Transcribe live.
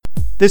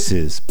This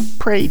is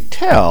Pray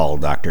Tell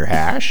Dr.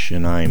 Hash,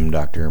 and I'm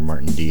Dr.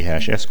 Martin D.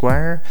 Hash,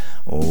 Esquire,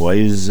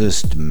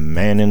 wisest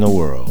man in the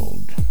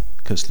world,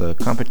 'cause the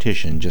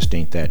competition just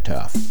ain't that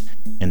tough.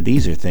 And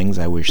these are things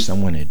I wish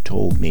someone had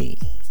told me.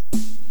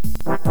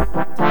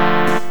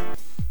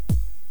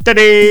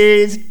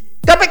 Today's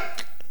topic: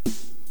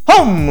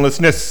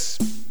 homelessness.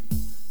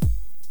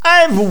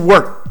 I've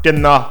worked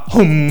in the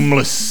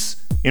homeless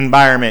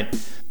environment,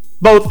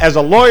 both as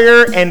a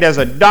lawyer and as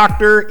a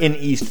doctor in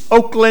East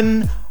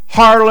Oakland,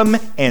 Harlem,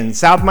 and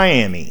South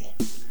Miami.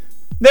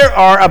 There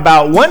are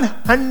about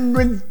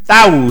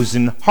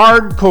 100,000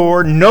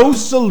 hardcore,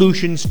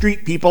 no-solution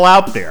street people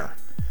out there.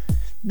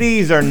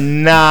 These are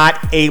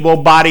not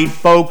able-bodied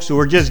folks who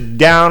are just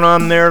down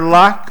on their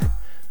luck.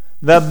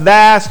 The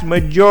vast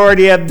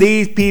majority of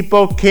these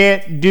people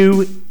can't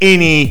do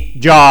any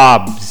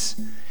jobs,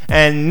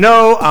 and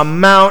no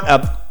amount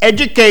of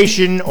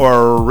education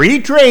or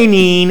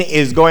retraining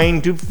is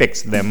going to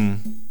fix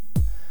them.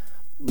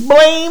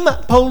 Blame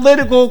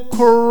political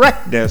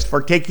correctness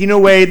for taking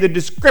away the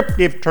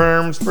descriptive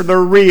terms for the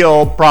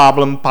real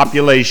problem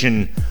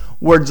population.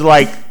 Words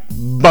like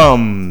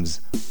bums,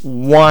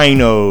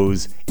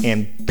 winos,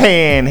 and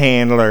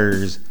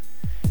panhandlers.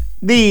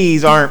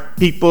 These aren't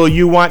people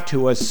you want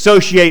to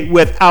associate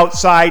with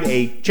outside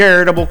a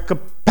charitable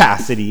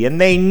capacity,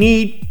 and they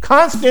need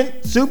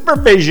constant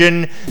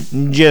supervision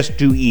just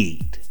to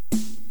eat.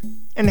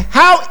 And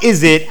how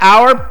is it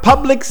our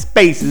public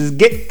spaces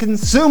get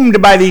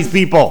consumed by these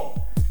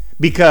people?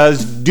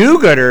 Because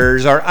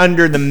do-gooders are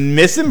under the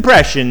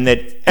misimpression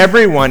that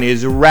everyone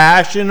is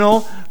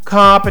rational,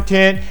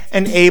 competent,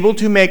 and able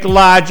to make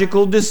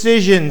logical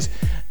decisions,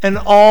 and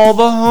all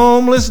the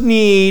homeless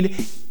need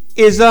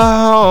is a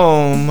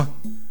home.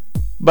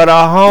 But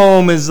a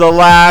home is the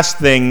last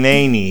thing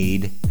they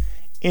need.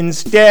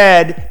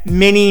 Instead,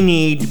 many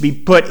need to be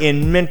put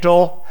in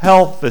mental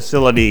health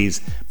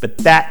facilities, but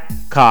that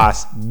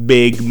costs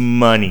big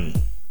money.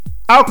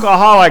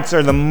 Alcoholics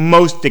are the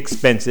most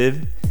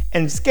expensive,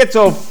 and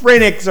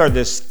schizophrenics are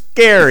the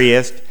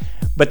scariest,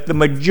 but the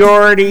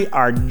majority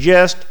are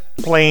just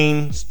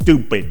plain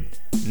stupid.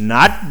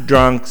 Not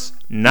drunks,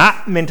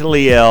 not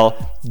mentally ill,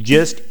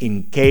 just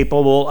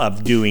incapable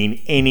of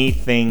doing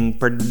anything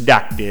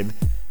productive,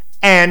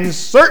 and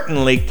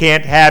certainly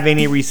can't have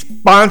any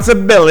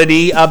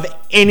responsibility of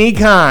any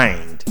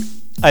kind.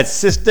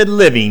 Assisted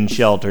living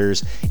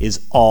shelters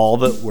is all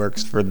that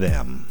works for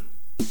them.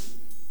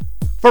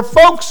 For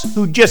folks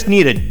who just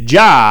need a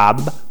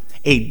job,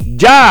 a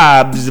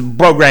jobs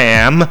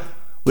program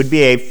would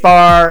be a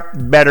far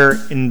better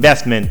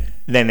investment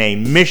than a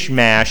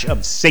mishmash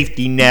of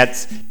safety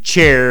nets,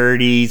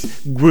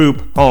 charities,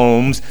 group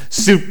homes,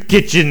 soup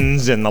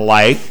kitchens, and the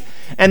like.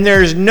 And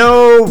there's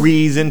no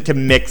reason to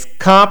mix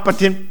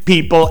competent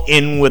people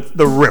in with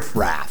the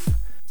riffraff.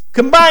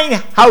 Combine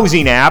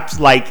housing apps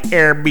like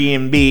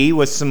Airbnb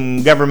with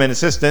some government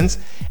assistance,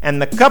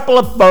 and the couple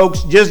of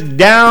folks just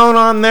down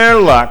on their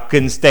luck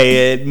can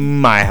stay at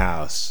my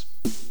house.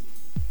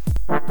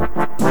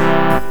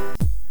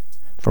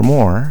 For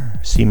more,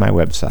 see my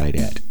website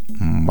at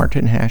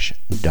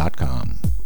martinhash.com.